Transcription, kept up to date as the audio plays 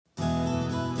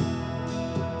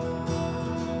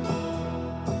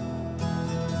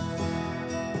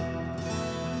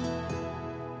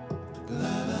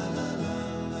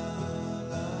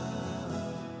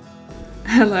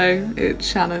Hello, it's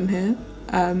Shannon here.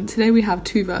 Today we have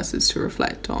two verses to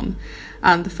reflect on,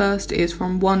 and the first is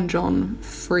from 1 John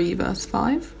 3 verse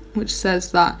 5, which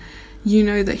says that you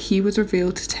know that he was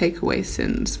revealed to take away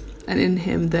sins, and in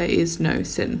him there is no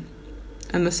sin.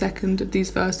 And the second of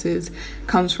these verses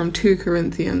comes from 2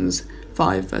 Corinthians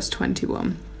 5 verse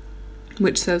 21,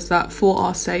 which says that for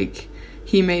our sake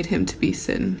he made him to be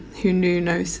sin, who knew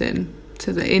no sin,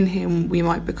 so that in him we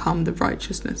might become the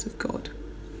righteousness of God.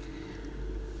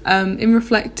 In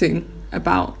reflecting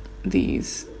about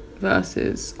these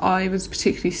verses, I was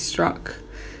particularly struck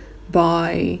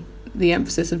by the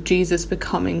emphasis of Jesus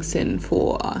becoming sin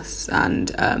for us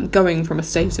and going from a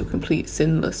state of complete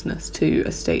sinlessness to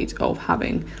a state of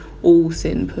having all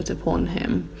sin put upon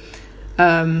him.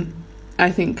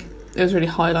 I think it was really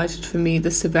highlighted for me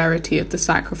the severity of the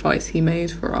sacrifice he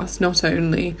made for us. Not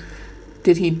only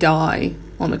did he die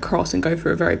on the cross and go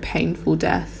through a very painful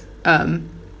death,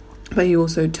 but he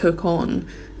also took on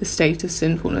the state of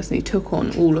sinfulness, and he took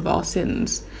on all of our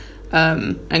sins,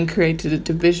 and created a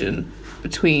division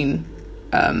between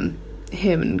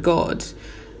him and God,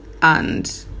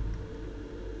 and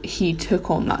he took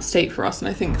on that state for us. And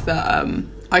I think that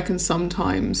I can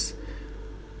sometimes,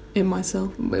 in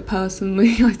myself,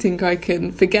 personally, I think I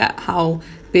can forget how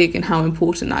big and how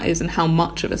important that is, and how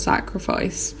much of a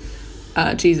sacrifice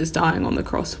Jesus dying on the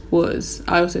cross was.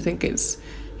 I also think it's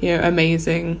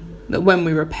amazing that when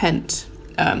we repent,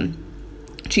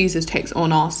 Jesus takes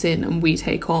on our sin and we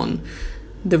take on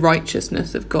the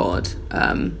righteousness of God,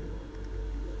 and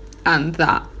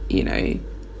that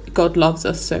God loves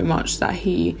us so much that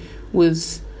he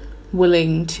was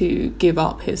willing to give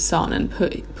up his son and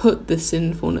put the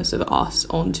sinfulness of us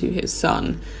onto his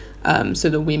son, so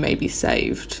that we may be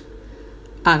saved.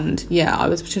 And I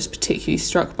was just particularly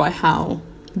struck by how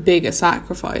big a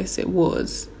sacrifice it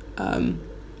was.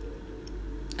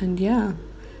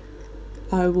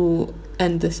 I will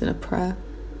end this in a prayer.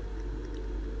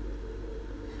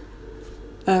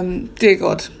 Dear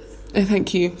God, I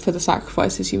thank you for the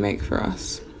sacrifices you make for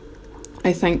us.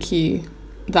 I thank you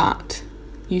that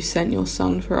you sent your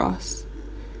son for us,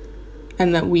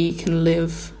 and that we can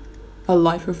live a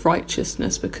life of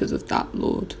righteousness because of that,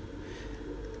 Lord.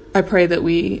 I pray that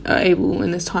we are able in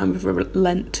this time of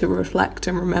Lent to reflect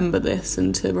and remember this,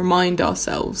 and to remind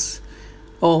ourselves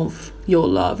of your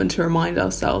love, and to remind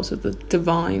ourselves of the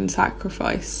divine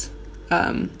sacrifice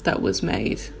that was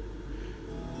made.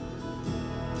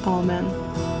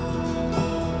 Amen.